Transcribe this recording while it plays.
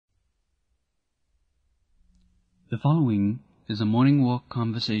The following is a morning walk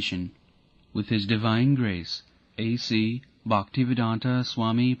conversation with His Divine Grace, A.C. Bhaktivedanta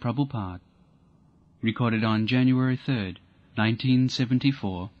Swami Prabhupada, recorded on January 3rd,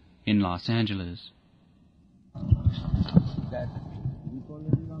 1974, in Los Angeles. That we call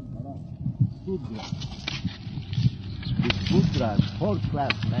it Sudras. The Sudras,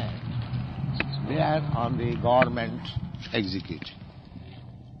 fourth-class men, they are on the government executive.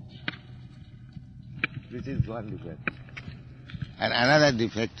 This is one defect. And another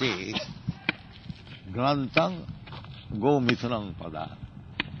defect is Grantang Go Mithunang Pada,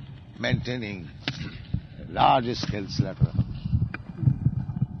 maintaining large-scale slaughter.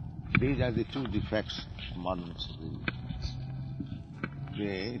 These are the two defects of modern civilization.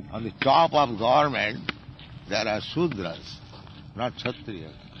 On the top of government, there are Sudras, not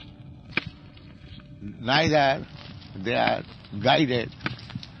Kshatriyas. Neither they are guided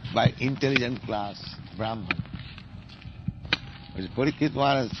by intelligent class Brahman. Parikshit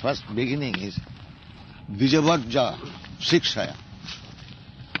Maharaj's first beginning is Dijavajja Shikshaya.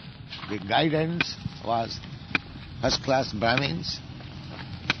 The guidance was first-class Brahmins,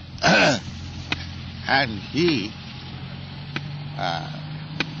 and he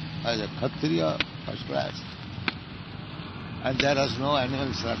was a Kshatriya first class, and there was no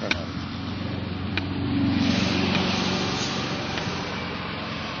animal slaughter.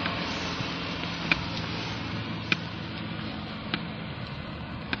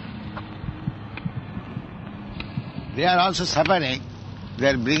 They are also suffering. They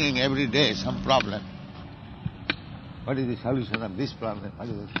are bringing every day some problem. What is the solution of this problem? What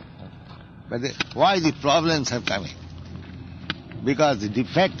is it? But why the problems are coming? Because the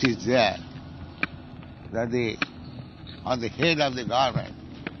defect is there that on the head of the government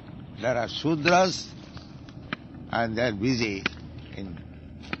there are Sudras and they are busy in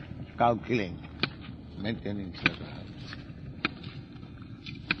cow killing, maintaining slaughterhouses.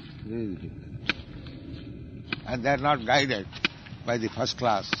 This is the defect. And they are not guided by the first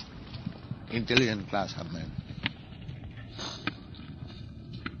class, intelligent class of men.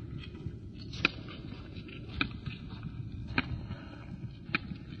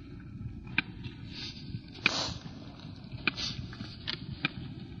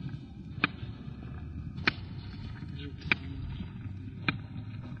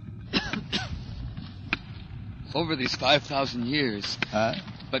 Over these 5,000 years,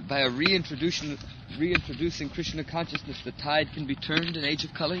 but by reintroducing Krishna consciousness, the tide can be turned in age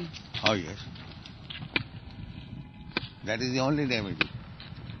of Kali? Oh yes. That is the only remedy.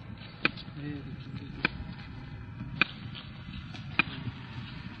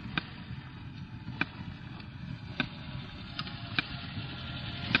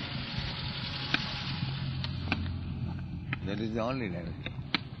 That is the only remedy.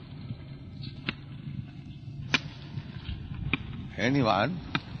 Anyone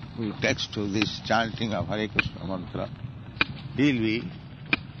who takes to this chanting of Hare Krishna mantra, he'll be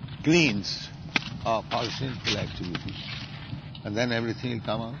cleansed of all sinful activities. And then everything will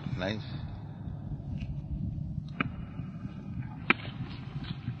come out nice.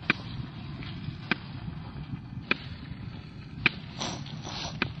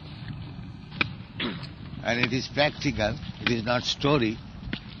 And it is practical, it is not story.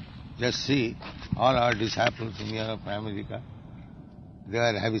 Just see all our disciples in Europe, America, they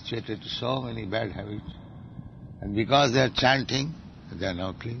are habituated to so many bad habits. And because they are chanting, they are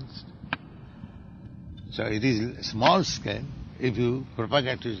now cleansed. So it is small scale. If you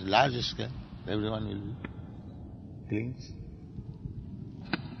propagate it large scale, everyone will be cleansed.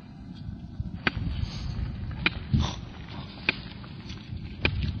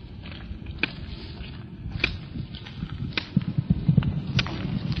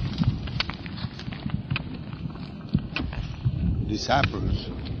 Disciples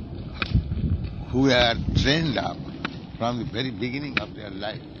who are trained up from the very beginning of their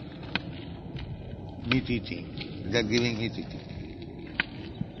life, meat eating, they are giving meat eating.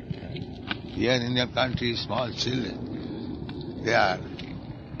 Here in your country, small children, they are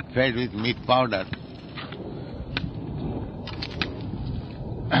fed with meat powder.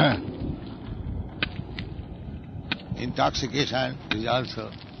 Intoxication is also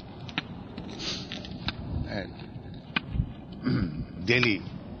a daily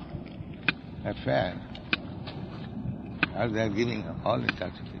affair, as they are giving all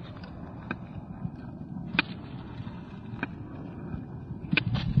intoxication.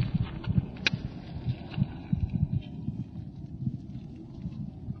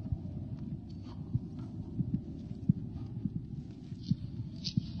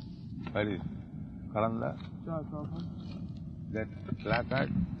 What is Kalanda? That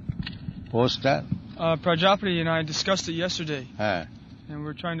placard, poster, Prajapati and I discussed it yesterday, Ah. and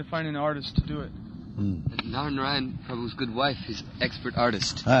we're trying to find an artist to do it. And Narayan Prabhu's good wife is expert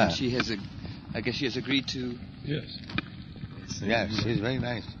artist. Ah. And I guess she has agreed to. Yes. Yes, she's very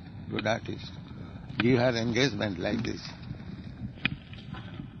nice, good artist. Give her engagement like this.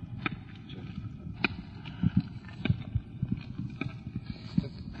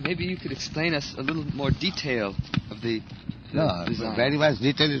 Maybe you could explain us a little more detail of the No, design. very much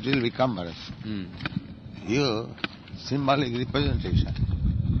detail it will become for us. Hmm. You, symbolic representation.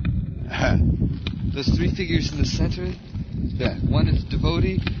 Those three figures in the center. Yeah. One is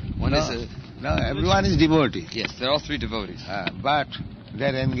devotee. One is a. No, everyone is devotee. Yes, they're all three devotees. But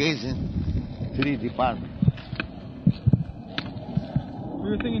they're engaged in three departments. We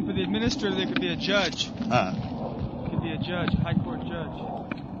were thinking for the administrator there could be a judge. Could be a judge, a high court judge.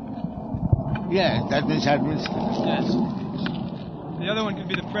 Yeah, that means administrator. Yes. The other one could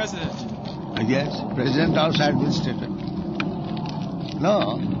be the president. Yes, president also administrator.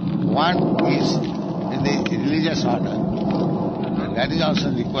 No, one is in the religious order. And that is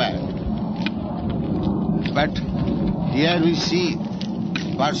also required. But here we see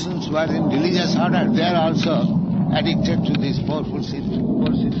persons who are in religious order, they are also addicted to this four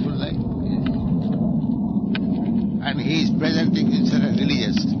sinful life. And he is presenting himself as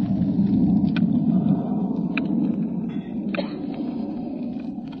religious.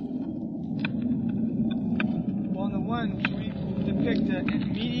 Well, on the one, should we depict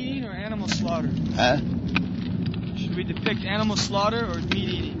meat eating or animal slaughter? Should we depict animal slaughter or meat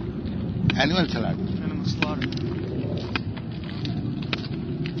eating? Animal slaughter. Animal slaughter.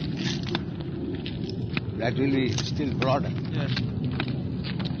 That will be still broader. Yes.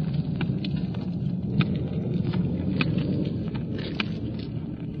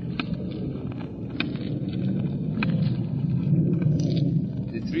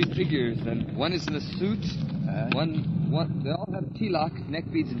 The three figures, and one is in a suit. One. They all have tilak, neck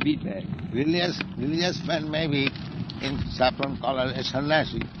beads, and bead bag. Religious man may be in saffron collar, a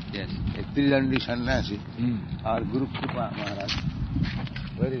sannyasi. Yes. A Tridandi sannyasi. Or Guru Kripa Maharaj.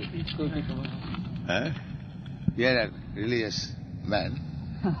 Where is Each Guru Kripa Maharaj. Here are religious man.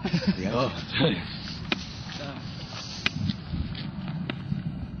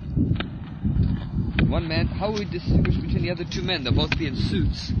 One man, how would we distinguish between the other two men? They'll both be in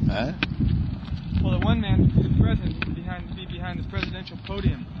suits. Well, the one man could be the president, be behind the presidential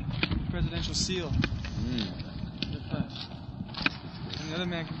podium, the presidential seal. And the other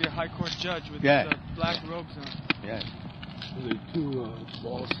man could be a high court judge with black robes on. Yes. The two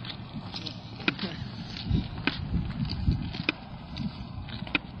balls.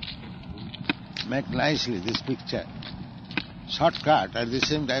 Make nicely this picture. Shortcut, at the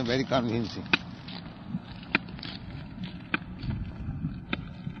same time very convincing.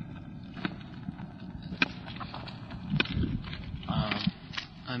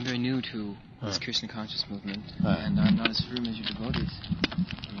 I'm very new to this Krishna conscious movement, and I'm not as firm as your devotees.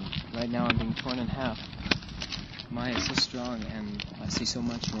 Right now I'm being torn in half. Maya is so strong, and I see so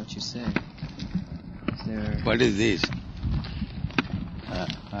much in what you say. Is there... What is this?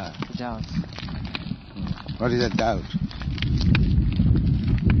 The doubt. What is a doubt?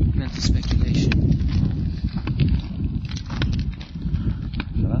 Mental speculation.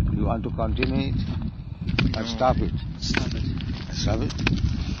 You want to continue it? Or stop it? Stop it. Stop it?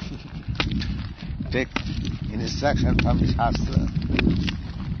 Take instruction from the Shastra.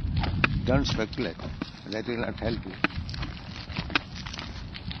 Don't speculate. That will not help you.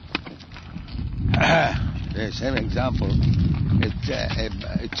 The same example,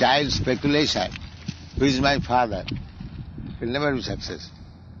 a child's speculation, who is my father, will never be success.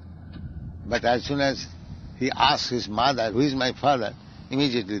 But as soon as he asks his mother, who is my father,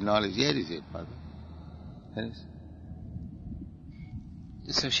 immediately knowledge, here is your father. Yes.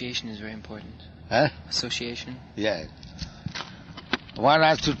 Association is very important. Association? Yes. One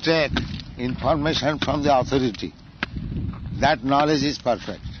has to take information from the authority. That knowledge is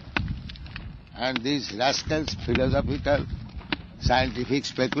perfect. And these rascals, philosophical, scientific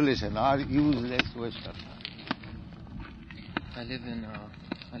speculation are useless waste of time. I live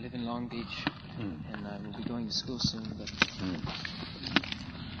in Long Beach, and I will be going to school soon, but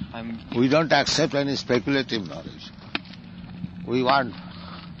We don't accept any speculative knowledge. We want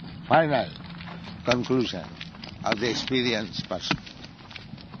final conclusion of the experienced person.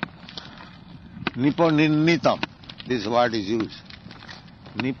 Niponinitam, this word is used.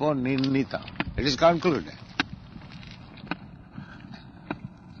 Niponinitam. It is concluded.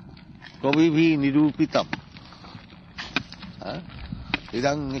 Kavivi nirupitam.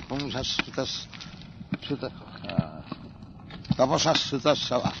 Idang nipumsasutas tapasasutas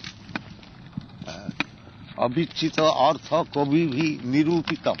sava. Avichita artha kabibhi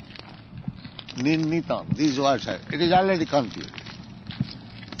nirupitam. Nirnitam. These words are. It is already confused.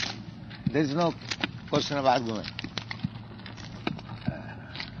 There is no question of argument.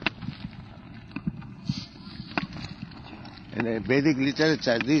 In the Vedic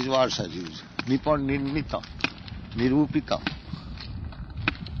literature, these words are used. Nipon nirnitam. Nirupitam.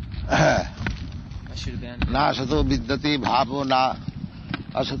 Na asato vidyate bhavo na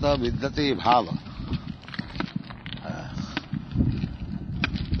asata vidyate bhava.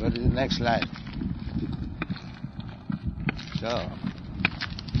 What is the next line? So,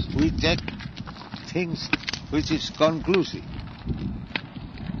 we take things which is conclusive.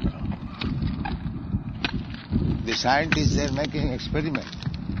 The scientists, they are making experiment.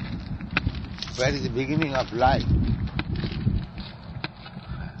 Where is the beginning of life?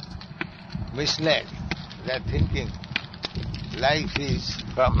 Misled. They are thinking life is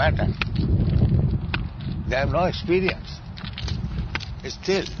from matter. They have no experience.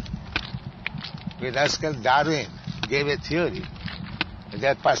 Still, with Rascal Darwin gave a theory, they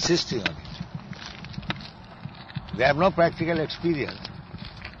are persisting on it. They have no practical experience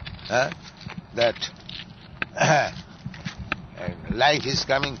that life is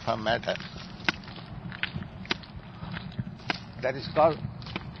coming from matter. That is called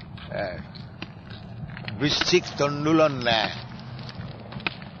Vishchik Tandulan Naya.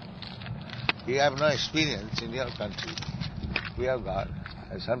 You have no experience in your country. We have got.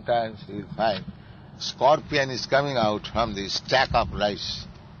 And sometimes you will find scorpion is coming out from the stack of rice.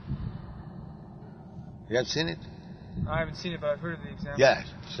 You have seen it? I haven't seen it, but I've heard of the example. Yes.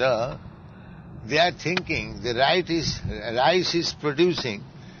 So, they are thinking the rice is producing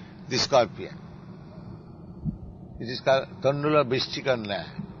the scorpion. It is called Tandula Bishchikanna.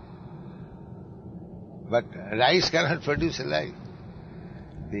 But rice cannot produce a life.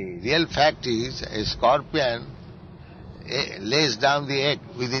 The real fact is a scorpion lays down the egg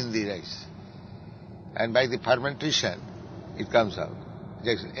within the rice. And by the fermentation, it comes out.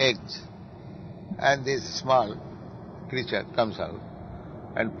 Just eggs. And this small creature comes out.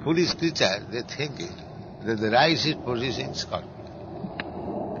 And foolish creature, they think that the rice is producing scorpion.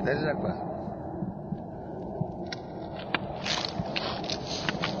 That is not possible.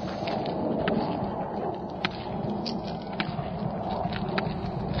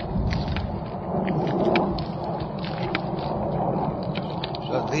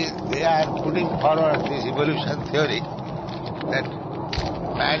 They are putting forward this evolution theory that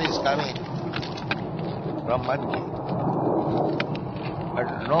man is coming from monkey. But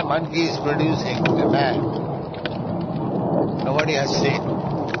no monkey is producing a man. Nobody has seen.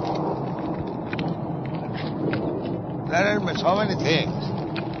 There are so many things.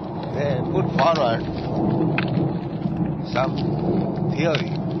 They put forward some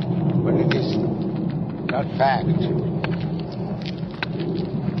theory, but it is not fact.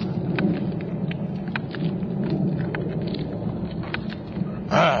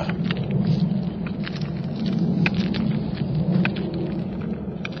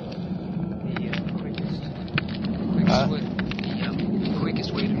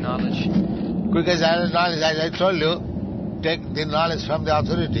 Quickest knowledge, as I told you, take the knowledge from the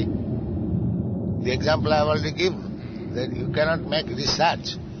authority. The example I have already given, that you cannot make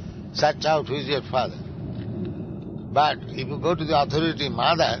research, search out who is your father. But if you go to the authority,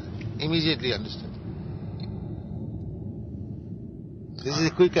 mother, immediately understand. This is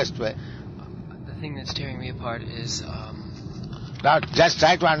the quickest way. The thing that's tearing me apart is... Now, just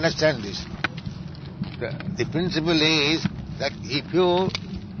try to understand this. The principle is that if you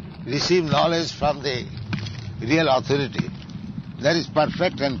receive knowledge from the real authority, that is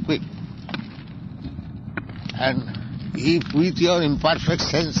perfect and quick. And if with your imperfect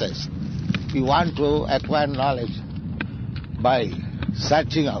senses you want to acquire knowledge by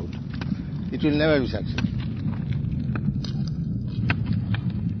searching out, it will never be successful.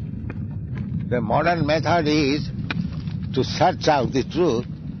 The modern method is to search out the truth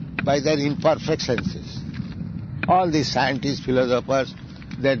by their imperfect senses. All these scientists, philosophers,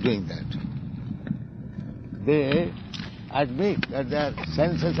 they are doing that. They admit that their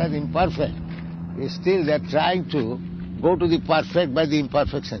senses are imperfect. Still they are trying to go to the perfect by the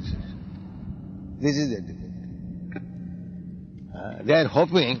imperfect senses. This is the difficulty. They are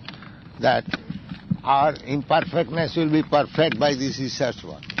hoping that our imperfectness will be perfect by this research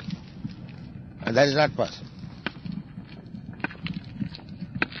work. And that is not possible.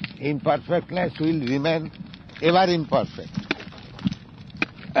 Imperfectness will remain ever imperfect.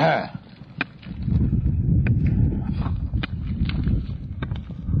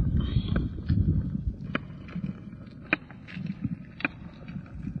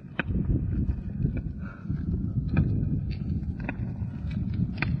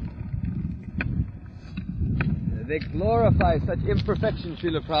 They glorify such imperfection,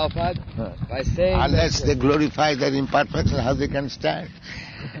 Srila Prabhupada, by saying... Unless they glorify their imperfection, how they can stand?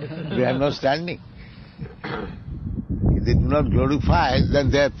 They have no standing. If they do not glorify,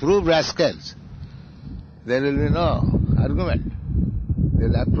 then they are true rascals. There will be no argument. They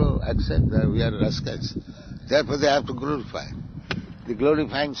will have to accept that we are rascals. Therefore they have to glorify. The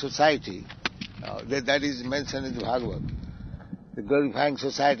glorifying society, that is mentioned in the Bhagavad. The glorifying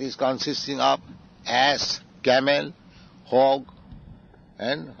society is consisting of ass, camel, hog,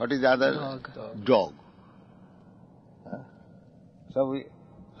 and what is the other? Dog.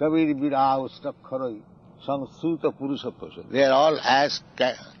 They are all ass,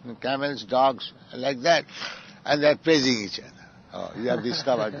 camels, dogs, like that, and they are praising each other. Oh, you have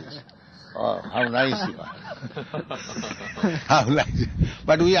discovered this. Oh, how nice you are. How nice.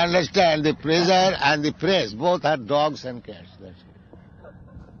 But we understand the praiser and the praise, both are dogs and cats. That's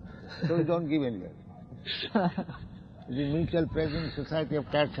it. So we don't give anywhere. The mutual praising society of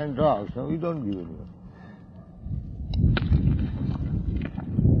cats and dogs, so we don't give anywhere.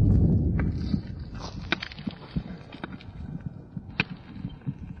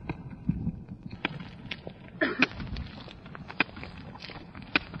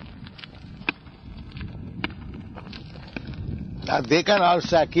 Now they can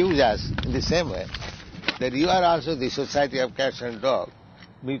also accuse us in the same way that you are also the society of cats and dogs,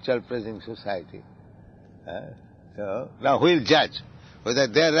 mutual praising society. So now who will judge whether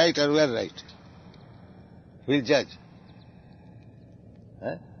they are right or we are right? Who will judge?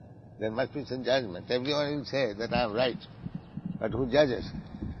 There must be some judgment. Everyone will say that I am right. But who judges?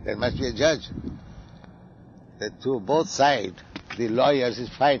 There must be a judge. That through both sides the lawyers is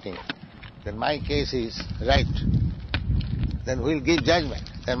fighting. Then my case is right. Then who will give judgment?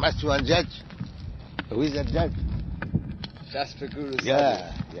 There must be one judge. Who is that judge? Shastra Guru.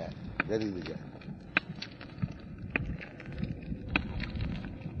 Yeah, that is the judge.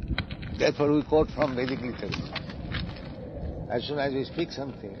 Therefore we quote from Vedic literature. As soon as we speak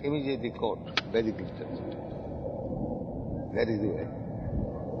something, immediately quote Vedic literature. That is the way.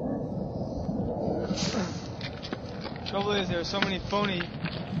 Trouble is, there are so many phony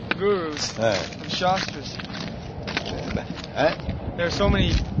gurus and shastras. There are so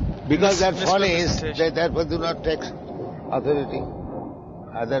many. Because that phony is, they therefore do not take authority.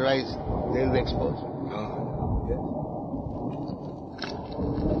 Otherwise, they will be exposed.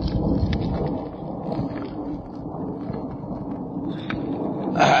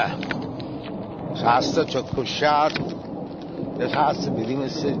 Shastra chakushat, yashastra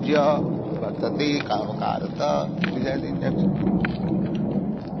vidhimasajya, vatati kamakarata. Is that in that?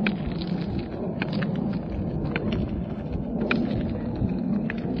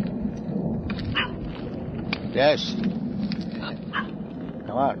 Yes.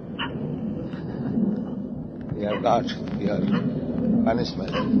 Come on. You have got your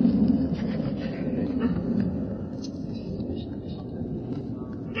punishment.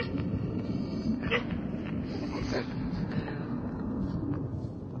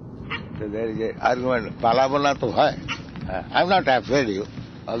 So there is an argument. Palabana to hai. I'm not afraid of you.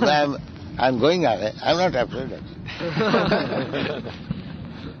 Although I'm going away, I'm not afraid of you.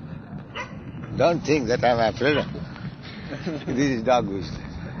 Don't think that I'm afraid of you. This is dog wisdom.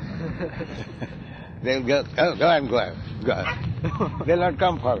 They'll go and go on. They'll not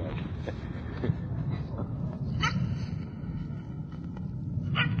come forward.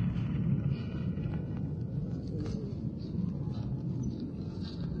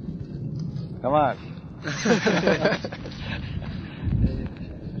 Come on.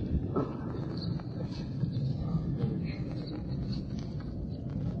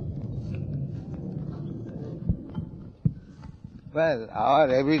 Well, our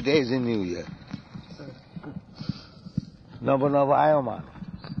every day is a new year. Nava Nava Ayama.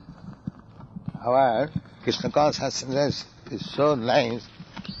 Our Krishna consciousness is so nice,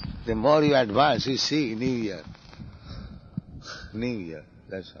 the more you advance, you see new year. New year,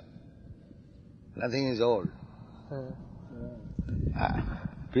 that's all. Nothing is old.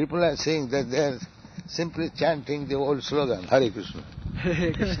 People are saying that they are simply chanting the old slogan, Hare Krishna.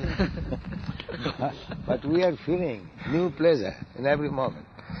 Hare Krishna. But we are feeling new pleasure in every moment.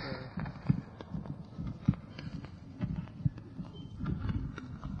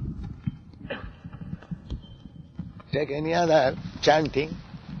 Take any other chanting,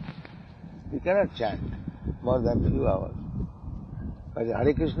 you cannot chant more than a few hours. But the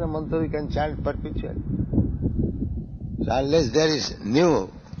Hare Krishna mantra we can chant perpetually. So unless there is new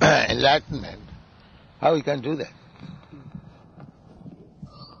enlightenment, how we can do that?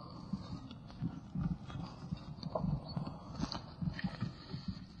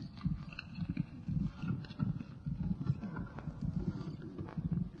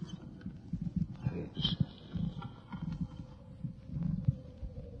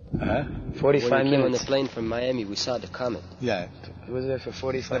 45 minutes on the plane from Miami, we saw the comet. Yeah. It was there for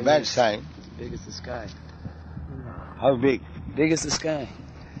 45 The minutes. bad sign. Big as the sky. How big? Big as the sky.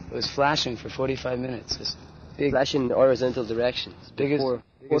 It was flashing for 45 minutes. Just big. Flashing in horizontal directions. Big as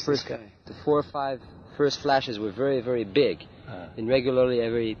the sky. The 4 or 5 first flashes were very, very big. And regularly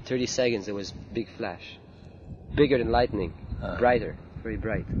every 30 seconds there was big flash. Bigger than lightning. Brighter. Very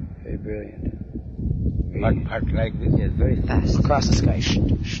bright. Very brilliant. Hot like this? Yeah, very fast. Across the sky.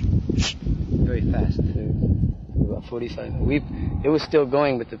 Very fast. About 45. It was still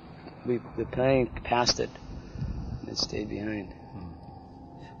going, but the plane passed it. It stayed behind.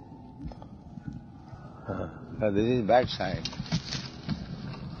 Now this is bad sign.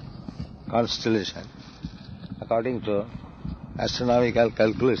 Constellation, according to astronomical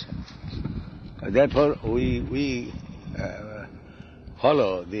calculation. Therefore, we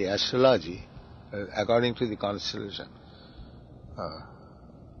follow the astrology according to the constellation.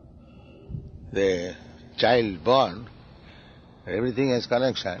 The child born, everything has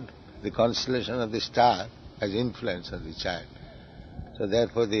connection. The constellation of the star has influence on the child. So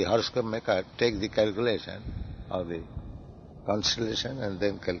therefore the horoscope maker takes the calculation of the constellation and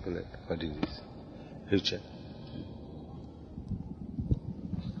then calculate what is his future.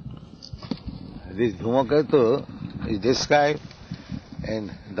 This Dhumaketu is described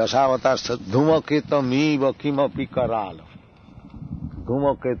in Dasavatar Dhumaketum iva kimapi karala.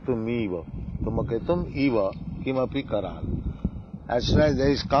 Dhumaketum iva. Dhumaketum iva kimapi karala. As soon as there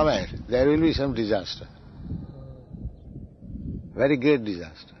is comet, there will be some disaster. Very great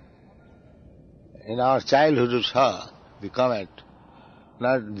disaster. In our childhood we saw the comet,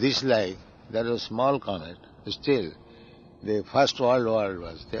 not this like, that was a small comet, still the first world war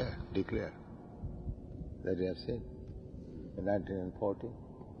was there, declared. That you have seen in 1940.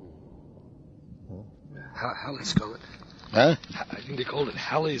 Halley's Comet. Huh? I think they called it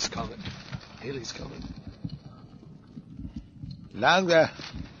Halley's Comet. Halley's Comet. Now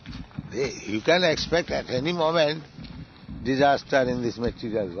you can expect at any moment disaster in this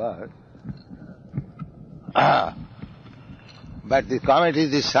material world. But the comet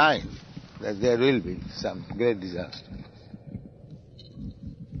is the sign that there will be some great disaster.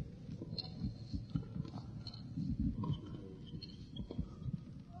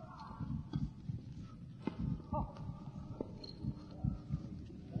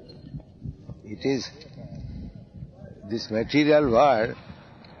 It is this material world,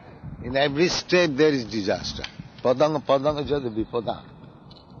 in every step there is disaster. Padanga jada vipadanga.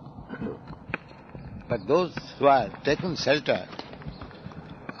 But those who are taken shelter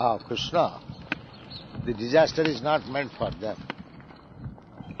of Krishna, the disaster is not meant for them.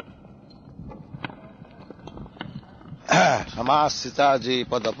 Samasitaji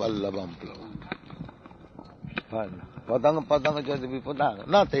padapallavam plavam. Padanga jada vipadanga.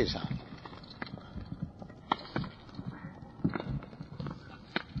 Not Esha.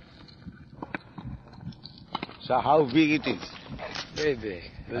 So how big it is? Very big.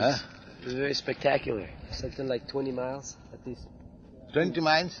 It was very spectacular. Something like 20 miles at least. 20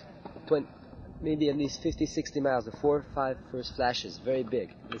 miles? Maybe at least 50, 60 miles. The 4 or 5 first flashes. Very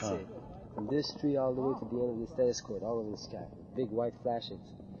big, let's say. From this tree all the way to the end of this tennis court, all over the sky. Big white flashes.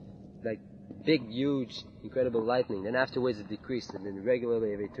 Like big, huge, incredible lightning. Then afterwards it decreased. And then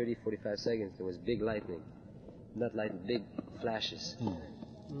regularly every 30, 45 seconds there was big lightning. Not lightning, big flashes.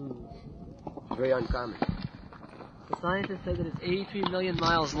 Very uncommon. The scientists say that it's 83 million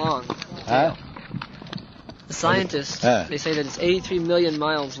miles long. Huh? The scientists, they say that it's 83 million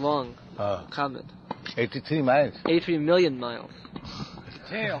miles long. Comet. 83 miles? 83 million miles.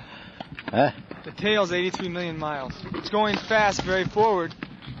 Tail. Huh? The tail's 83 million miles. It's going fast, very forward,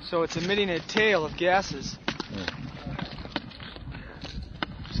 so it's emitting a tail of gases.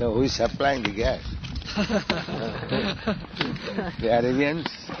 So who is supplying the gas? The Arabians?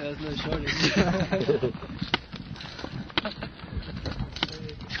 There's no shortage.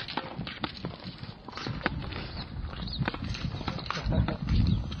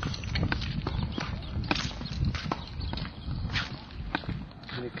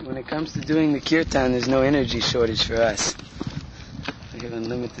 When it comes to doing the kirtan, there's no energy shortage for us. We have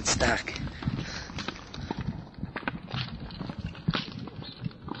unlimited stock.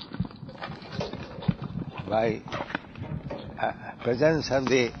 By presence of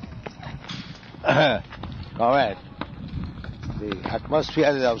the comet, the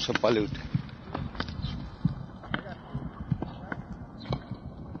atmosphere is also polluted.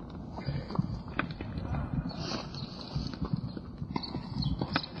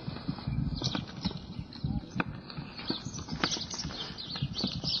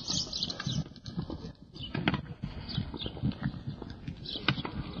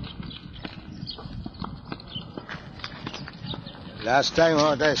 Last time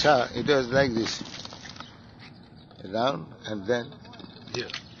what I saw, it was like this. Round and then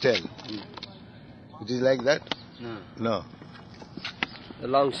tail. It is like that? No. A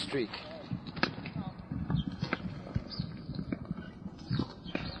long streak.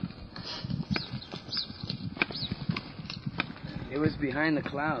 It was behind the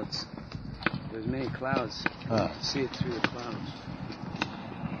clouds. There's many clouds. You can see it through the clouds.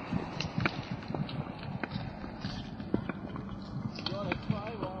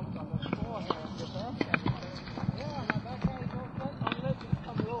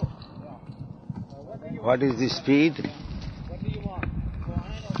 What is the speed?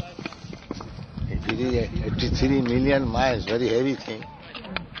 If it is 83 million miles, very heavy thing,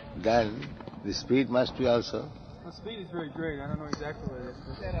 then the speed must be also. The speed is very great. I don't know exactly what it is,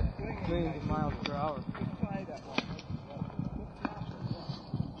 but millions of miles per hour.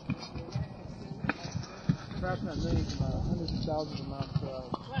 Perhaps not millions of miles, hundreds of thousands of miles per hour.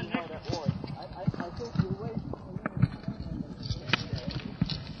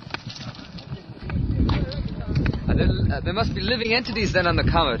 There must be living entities then on the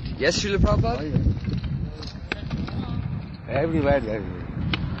comet. Yes, Srila Prabhupada? Everywhere there is.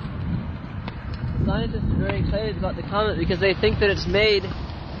 Scientists are very excited about the comet because they think that it's made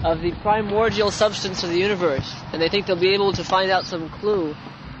of the primordial substance of the universe, and they think they'll be able to find out some clue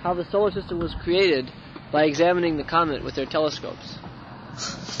how the solar system was created by examining the comet with their telescopes.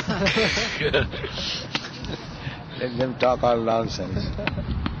 Let them talk all nonsense.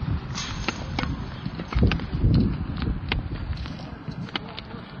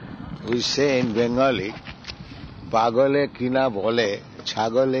 We say in Bengali, Bagole kina bole,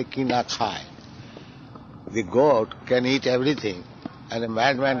 chagole kina khai. The goat can eat everything, and a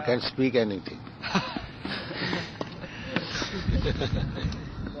madman can speak anything.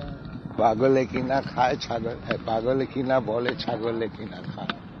 Bagole kina khai, bagole kina bole, chagole kina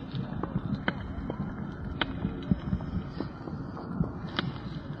khai.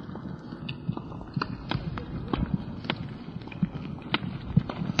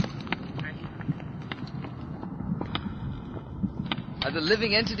 Are the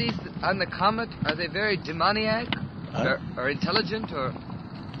living entities on the comet, are they very demoniac? Or intelligent? Or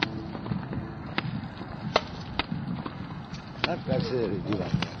not necessarily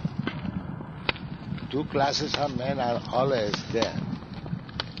demoniac. Two classes of men are always there.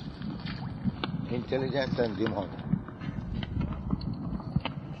 Intelligent and demoniac.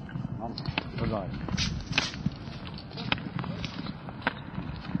 Hold on.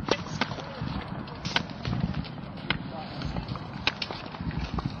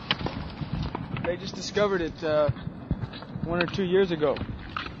 They just discovered it 1 or 2 years ago.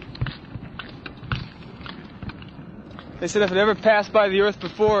 They said if it ever passed by the Earth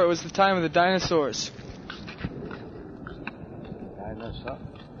before, it was the time of the dinosaurs. Dinosaur?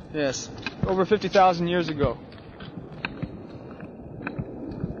 Yes, over 50,000 years ago.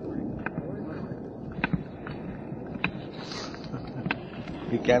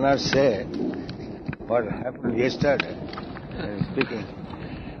 We cannot say what happened yesterday. Speaking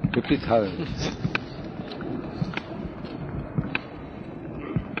 50,000.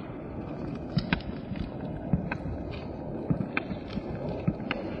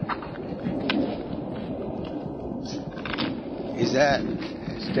 Is that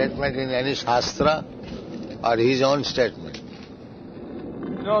statement in any shastra or his own statement?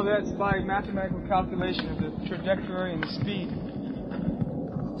 No, that's by mathematical calculation of the trajectory and the speed.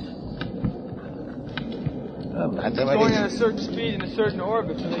 It's going at a certain speed in a certain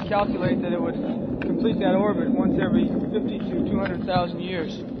orbit, so they calculate that it would complete that orbit once every 50 to 200,000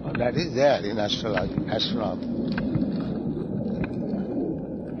 years. Well, that is there in astronomy.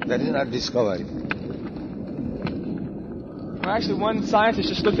 That is not discovery. Well, actually, one scientist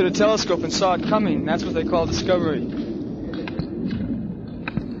just looked at a telescope and saw it coming. That's what they call discovery.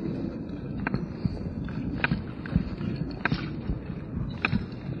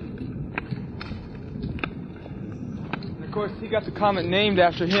 Of course, he got the comet named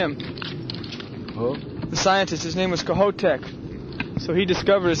after him. Who? The scientist, his name was Kohoutek. So he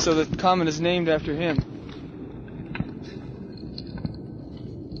discovered it, so the comet is named after him.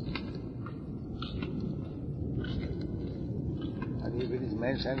 And if it is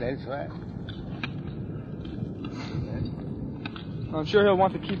mentioned elsewhere? I'm sure he'll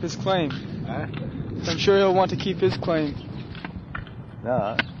want to keep his claim. Huh? I'm sure he'll want to keep his claim.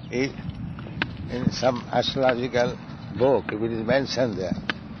 No, in some astrological book, if it is mentioned there.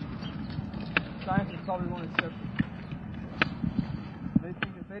 Scientists probably won't accept it. They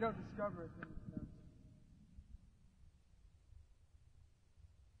think if they don't discover it, then